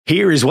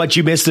Here is what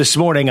you missed this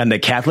morning on the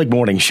Catholic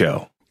Morning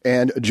Show.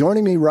 And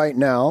joining me right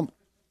now,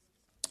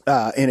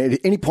 and at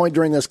any point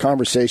during this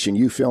conversation,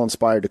 you feel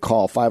inspired to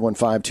call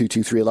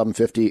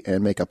 515-223-1150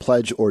 and make a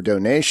pledge or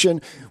donation.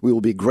 We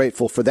will be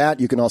grateful for that.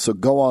 You can also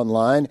go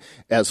online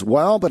as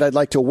well. But I'd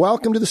like to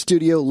welcome to the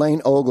studio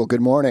Layne Ogle. Good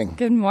morning.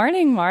 Good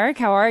morning, Mark.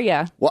 How are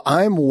you? Well,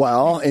 I'm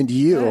well. And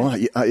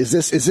you? Is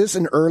this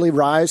an early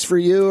rise for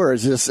you, or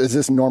is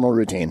this normal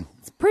routine?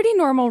 Pretty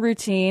normal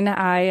routine.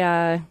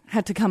 I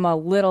had to come a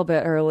little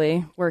bit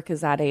early. Work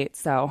is at 8,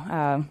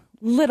 so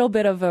little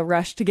bit of a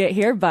rush to get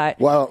here, but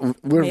we're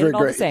very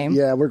grateful.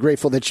 Yeah, we're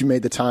grateful that you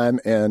made the time,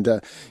 and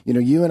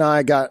you and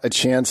I got a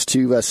chance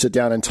to sit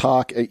down and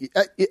talk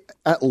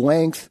at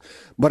length.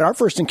 But our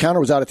first encounter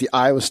was out at the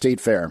Iowa State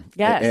Fair.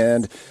 Yes.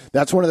 And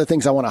that's one of the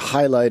things I want to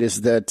highlight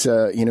is that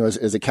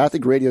as a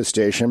Catholic radio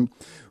station,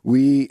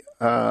 we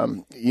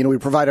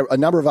provide a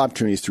number of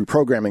opportunities through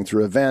programming,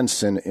 through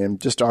events, and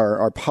just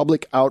our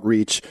public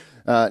outreach.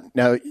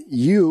 Now,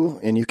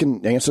 you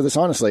can answer this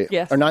honestly,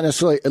 yes, are not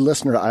necessarily a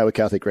listener to Iowa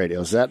Catholic Radio.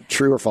 Is that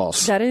true or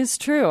false? That is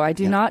true. I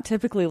do not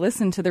typically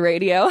listen to the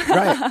radio.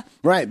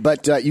 Right.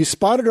 But you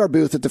spotted our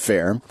booth at the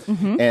fair,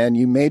 and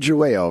you made your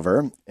way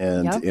over.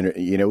 And,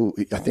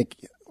 I think...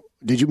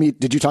 Did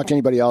you talk to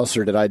anybody else,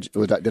 or did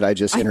I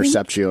just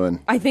intercept you?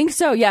 And I think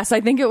so. Yes, I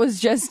think it was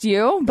just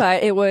you,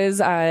 but it was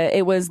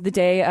the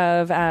day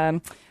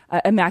of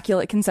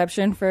Immaculate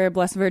Conception for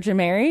Blessed Virgin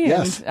Mary,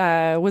 yes,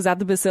 and was at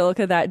the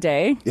Basilica that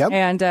day. Yep.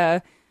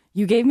 And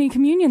you gave me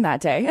communion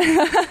that day.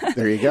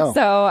 There you go.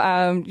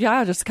 So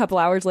just a couple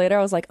hours later,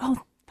 I was like,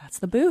 oh, that's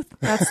the booth.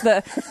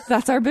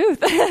 That's our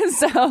booth.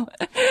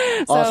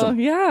 Awesome.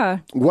 Yeah.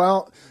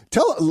 Well,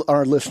 tell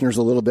our listeners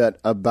a little bit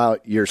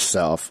about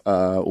yourself,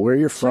 where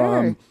you're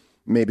from,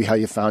 maybe how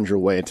you found your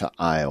way to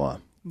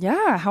Iowa.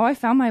 Yeah, how I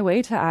found my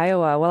way to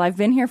Iowa. Well, I've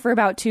been here for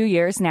about 2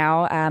 years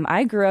now.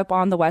 I grew up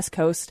on the West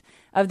Coast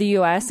of the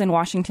U.S. in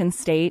Washington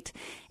State,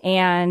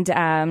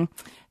 and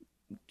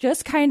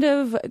just kind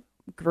of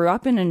grew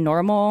up in a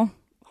normal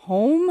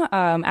home,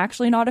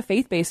 actually not a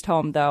faith-based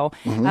home though.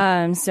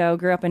 So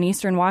grew up in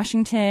Eastern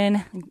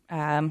Washington,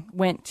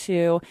 went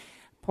to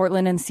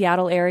Portland and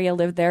Seattle area,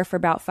 lived there for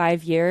about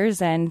 5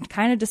 years, and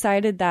kind of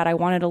decided that I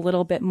wanted a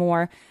little bit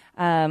more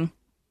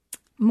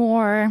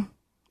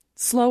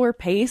slower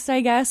pace,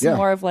 I guess,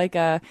 more of like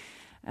a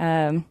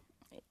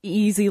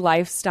easy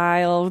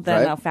lifestyle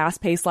than a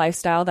fast-paced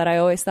lifestyle that I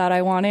always thought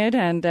I wanted,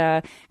 and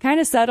kind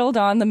of settled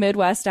on the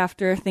Midwest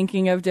after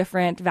thinking of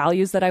different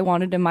values that I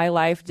wanted in my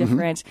life,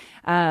 different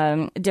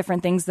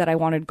things that I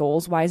wanted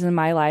goals-wise in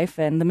my life,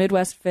 and the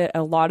Midwest fit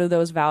a lot of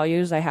those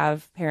values. I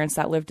have parents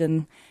that lived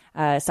in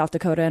South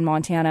Dakota and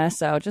Montana,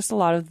 so just a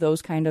lot of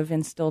those kind of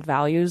instilled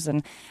values,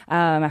 and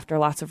after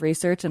lots of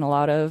research and a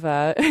lot of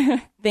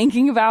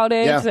thinking about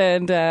it,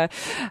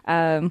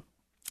 and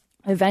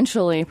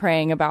eventually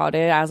praying about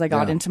it as I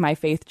got into my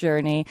faith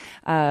journey,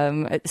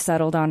 it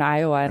settled on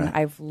Iowa, and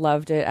I've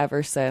loved it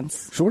ever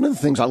since. So one of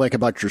the things I like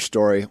about your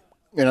story,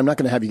 and I'm not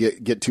going to have you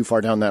get too far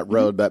down that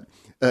road, but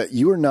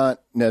you are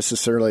not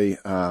necessarily,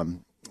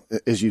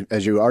 as you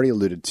already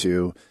alluded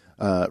to,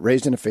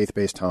 raised in a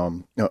faith-based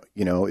home.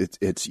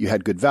 It's you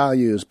had good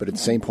values, but at the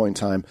same point in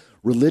time,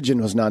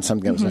 religion was not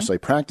something that was necessarily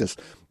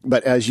practiced.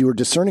 But as you were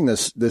discerning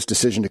this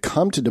decision to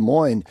come to Des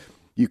Moines,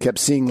 you kept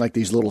seeing like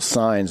these little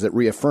signs that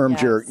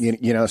reaffirmed your,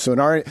 so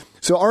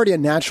already a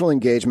natural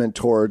engagement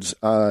towards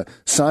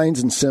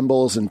signs and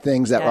symbols and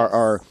things that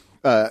are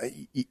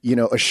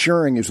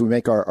assuring as we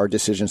make our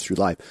decisions through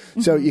life.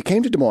 So you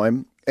came to Des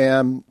Moines,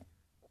 and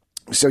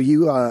so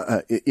you,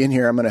 in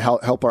here, I'm going to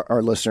help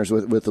our listeners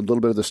with a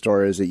little bit of the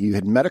story, is that you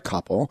had met a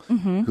couple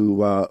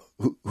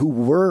who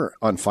were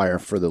on fire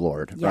for the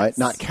Lord, right?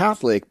 Not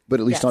Catholic,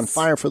 but at least on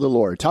fire for the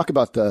Lord. Talk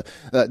about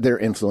their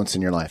influence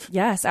in your life.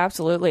 Yes,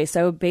 absolutely.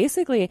 So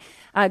basically,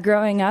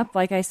 growing up,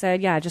 like I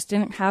said, just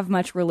didn't have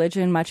much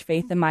religion, much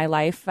faith in my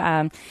life,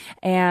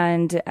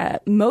 and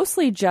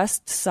mostly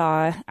just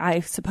saw,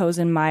 I suppose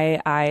in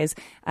my eyes,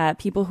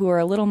 people who are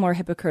a little more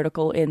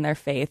hypocritical in their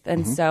faith.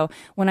 And so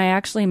when I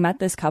actually met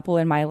this couple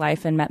in my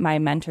life and met my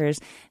mentors,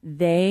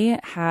 they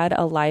had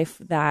a life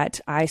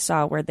that I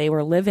saw where they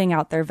were living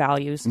out their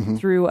values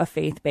through a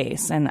faith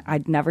base. And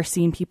I'd never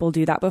seen people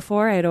do that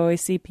before. I'd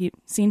always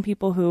seen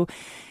people who,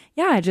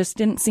 it just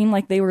didn't seem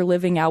like they were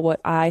living out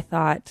what I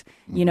thought,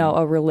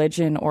 a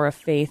religion or a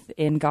faith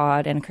in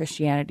God and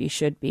Christianity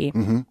should be.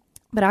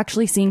 But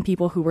actually seeing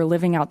people who were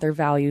living out their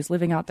values,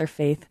 living out their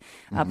faith,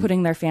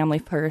 putting their family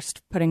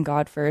first, putting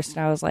God first.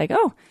 And I was like,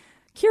 oh,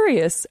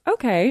 curious.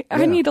 Okay,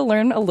 I need to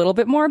learn a little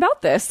bit more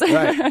about this.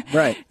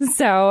 Right.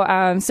 So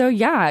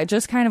I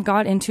just kind of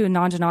got into a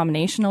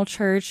non-denominational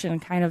church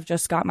and kind of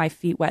just got my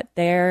feet wet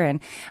there. And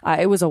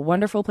it was a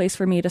wonderful place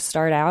for me to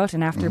start out.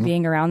 And after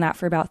being around that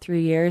for about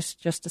 3 years,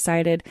 just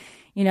decided,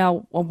 I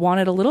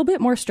wanted a little bit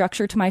more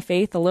structure to my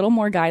faith, a little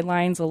more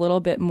guidelines, a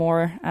little bit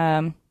more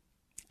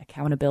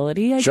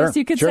accountability, I guess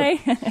you could say.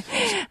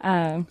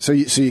 So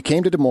you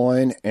came to Des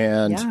Moines,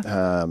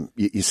 and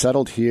you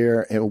settled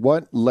here. And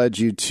what led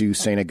you to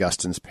St.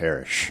 Augustine's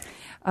Parish?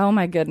 Oh,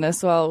 my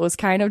goodness. Well, it was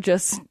kind of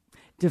just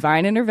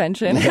divine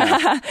intervention.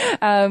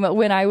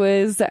 When I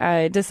was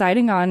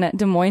deciding on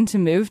Des Moines to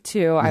move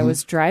to, I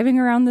was driving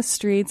around the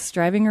streets,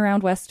 driving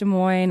around West Des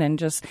Moines and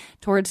just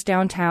towards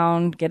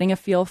downtown, getting a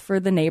feel for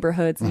the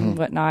neighborhoods and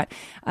whatnot.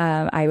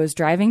 I was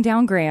driving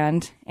down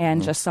Grand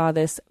and just saw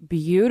this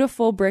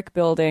beautiful brick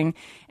building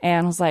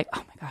and was like,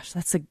 oh my gosh,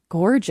 that's a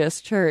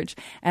gorgeous church.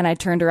 And I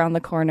turned around the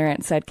corner and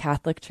it said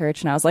Catholic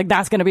Church. And I was like,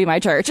 that's going to be my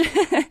church.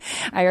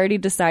 I already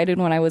decided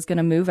when I was going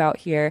to move out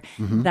here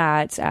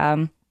that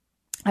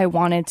I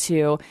wanted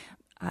to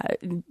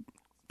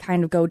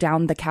kind of go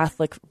down the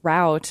Catholic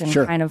route and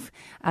kind of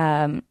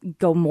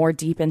go more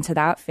deep into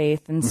that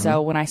faith. And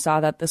so when I saw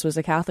that this was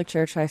a Catholic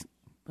church, I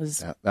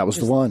was that was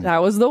the one.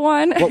 That was the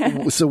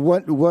one. So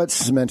what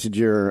cemented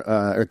your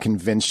or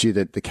convinced you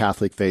that the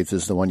Catholic faith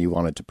is the one you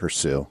wanted to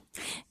pursue?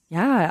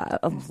 Yeah,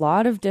 a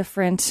lot of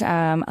different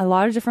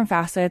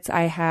facets.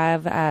 I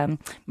have,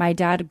 my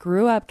dad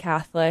grew up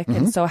Catholic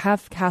and so I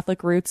have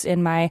Catholic roots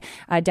in my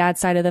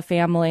dad's side of the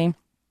family.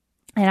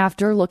 And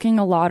after looking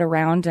a lot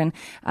around and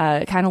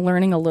kind of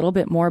learning a little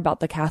bit more about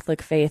the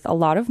Catholic faith, a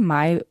lot of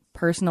my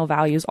personal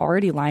values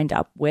already lined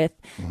up with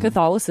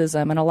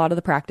Catholicism and a lot of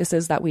the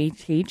practices that we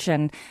teach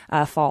and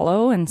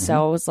follow. And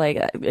so it was like,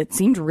 it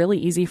seemed really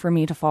easy for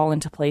me to fall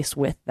into place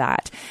with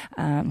that.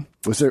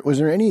 Was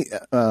there any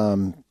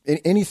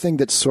anything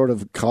that sort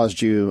of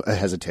caused you a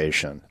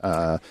hesitation?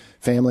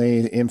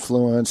 Family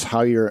influence,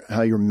 how your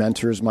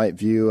mentors might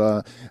view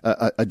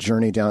a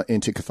journey down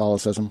into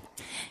Catholicism?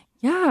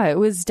 Yeah, it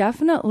was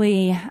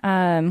definitely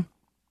a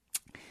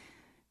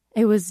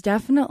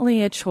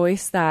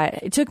choice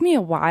that it took me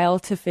a while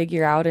to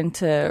figure out and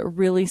to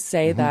really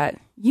say that,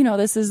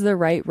 this is the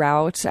right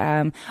route.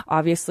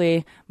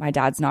 Obviously, my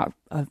dad's not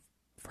a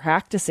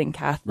practicing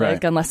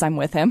Catholic unless I'm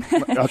with him.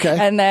 Okay.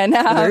 And then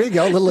well, there you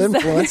go, a little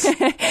influence.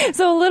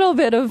 So a little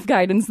bit of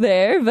guidance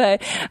there,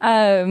 but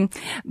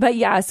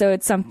yeah, so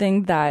it's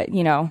something that,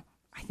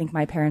 I think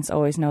my parents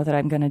always know that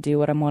I'm going to do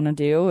what I want to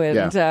do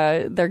and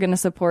they're going to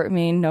support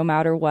me no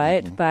matter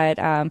what. But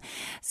and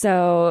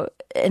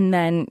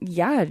then,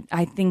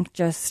 I think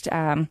just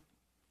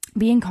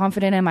being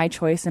confident in my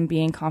choice and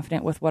being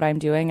confident with what I'm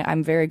doing,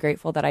 I'm very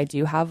grateful that I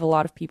do have a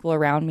lot of people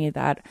around me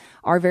that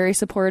are very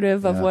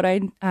supportive of what I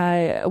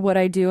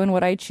do and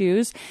what I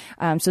choose.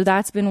 So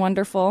that's been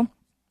wonderful.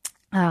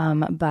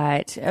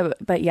 But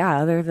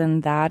yeah, other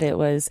than that, it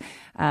was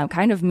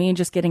kind of me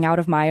just getting out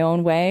of my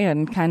own way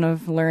and kind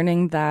of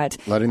learning that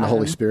letting the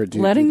Holy Spirit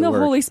do the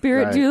work. Holy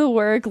Spirit do the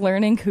work,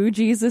 learning who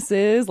Jesus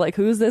is, like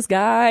who's this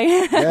guy.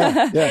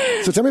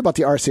 yeah. So tell me about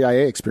the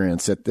RCIA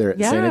experience at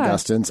St.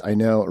 Augustine's. I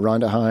know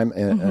Rhonda Heim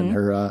and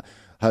her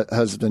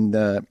husband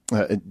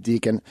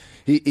Deacon.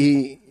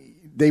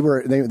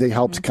 They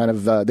helped kind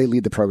of they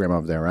lead the program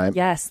over there, right?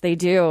 Yes, they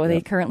do.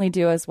 They currently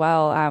do as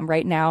well.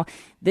 Right now,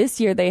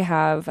 this year they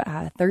have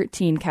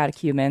 13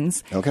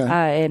 catechumens.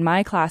 Okay. In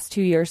my class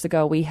 2 years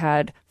ago, we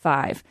had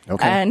 5.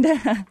 Okay. And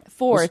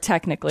 4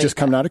 technically. Just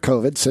coming out of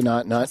COVID, so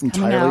not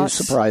entirely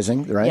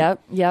surprising, right?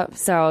 Yep.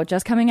 So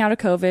just coming out of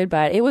COVID,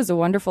 but it was a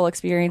wonderful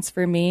experience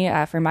for me.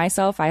 For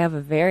myself, I have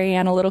a very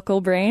analytical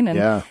brain,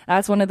 and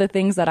that's one of the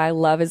things that I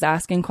love is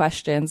asking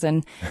questions,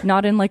 and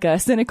not in like a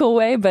cynical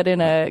way, but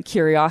in a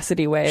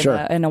curiosity way,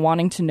 in a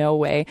wanting to know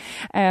way.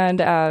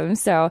 And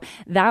so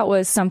that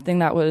was something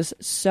that was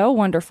so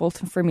wonderful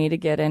for me to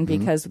get in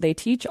because they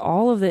teach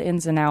all of the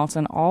ins and outs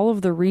and all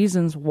of the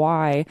reasons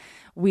why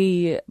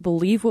we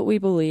believe what we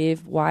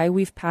believe, why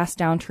we've passed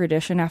down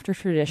tradition after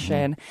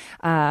tradition,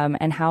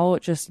 and how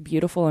just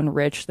beautiful and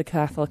rich the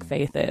Catholic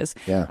faith is.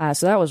 Yeah.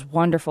 So that was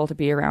wonderful to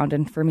be around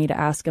and for me to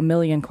ask a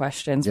million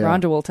questions. Yeah.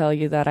 Rhonda will tell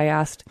you that I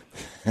asked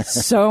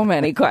so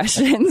many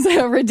questions,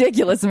 a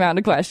ridiculous amount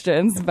of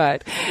questions.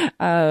 But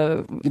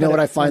what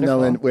I find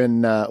wonderful.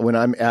 Though when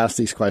I'm asked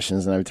these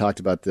questions, and I've talked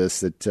about this,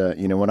 that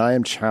when I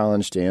am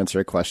challenged to answer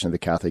a question of the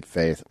Catholic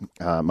faith,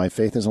 my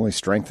faith is only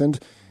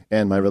strengthened.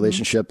 And my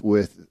relationship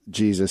with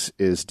Jesus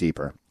is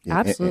deeper.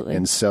 Absolutely.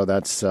 And so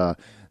that's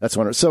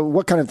wonderful. So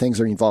what kind of things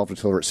are you involved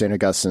with over at St.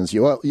 Augustine's?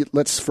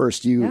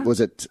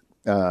 Was it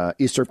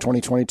Easter of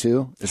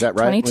 2022? Is that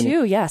right?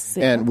 22, yes.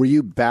 And were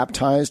you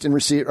baptized and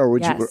received, or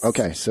would you?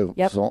 Okay,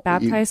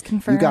 baptized,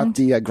 confirmed. You got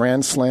the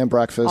Grand Slam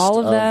breakfast. All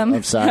of them.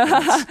 Of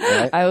sacraments,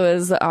 right? I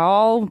was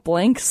all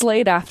blank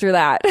slate after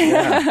that.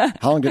 Yeah.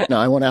 How long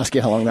I won't ask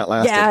you how long that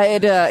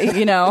lasted.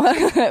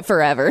 Yeah,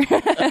 forever.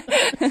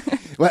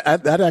 Well,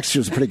 that actually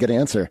was a pretty good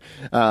answer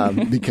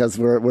because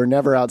we're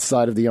never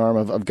outside of the arm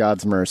of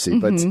God's mercy.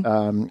 But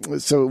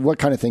so what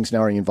kind of things now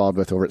are you involved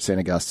with over at St.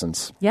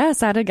 Augustine's?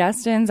 Yes, at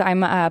Augustine's.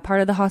 I'm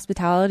part of the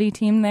hospitality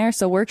team there.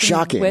 So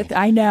working with,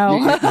 I know.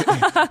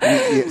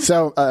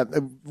 So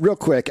real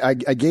quick, I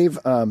gave,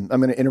 I'm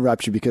going to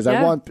interrupt you because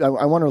I want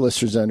our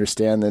listeners to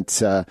understand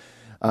that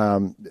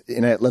And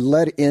it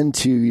led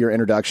into your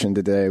introduction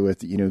today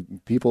with,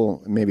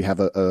 people maybe have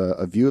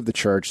a view of the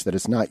church that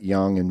is not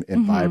young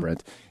and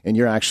vibrant, and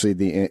you're actually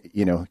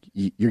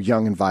you're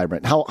young and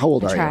vibrant. How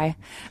old are you?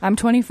 I'm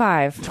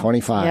 25.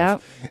 25.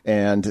 Yep.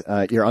 And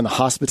you're on the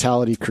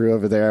hospitality crew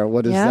over there.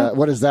 What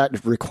does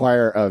that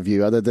require of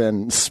you other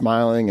than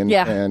smiling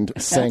and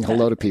saying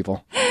hello to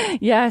people?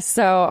 Yeah,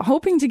 so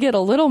hoping to get a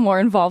little more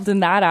involved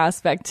in that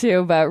aspect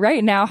too. But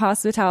right now,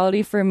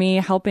 hospitality for me,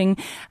 helping,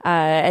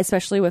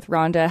 especially with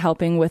Rhonda,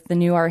 helping with the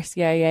new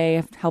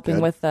RCIA, helping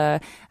with a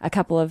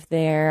couple of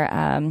their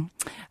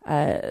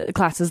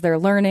classes they're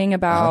learning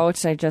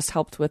about. I just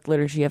helped with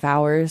Liturgy of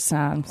Hours,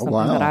 something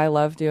that I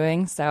love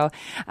doing. So,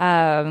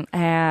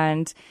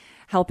 and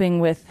helping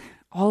with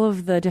all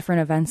of the different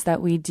events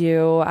that we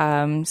do,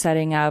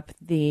 setting up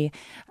the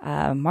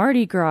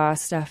Mardi Gras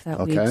stuff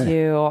that we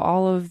do,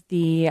 all of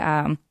the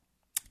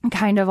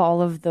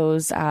all of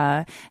those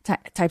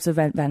types of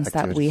events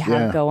that we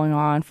have going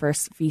on for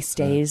feast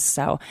days.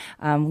 So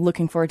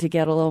looking forward to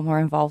get a little more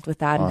involved with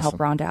that and help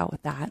Rhonda out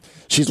with that.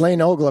 She's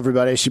Layne Ogle,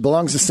 everybody. She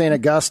belongs to St.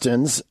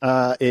 Augustine's,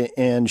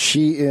 and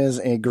she is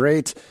a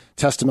great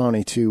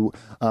testimony to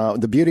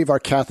the beauty of our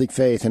Catholic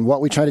faith. And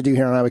what we try to do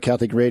here on Iowa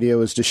Catholic Radio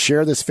is to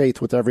share this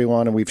faith with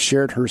everyone, and we've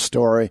shared her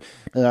story.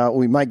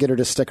 We might get her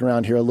to stick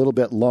around here a little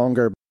bit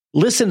longer.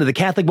 Listen to the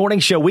Catholic Morning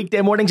Show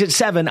weekday mornings at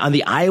 7 on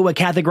the Iowa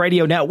Catholic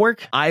Radio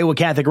Network,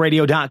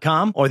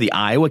 iowacatholicradio.com, or the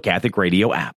Iowa Catholic Radio app.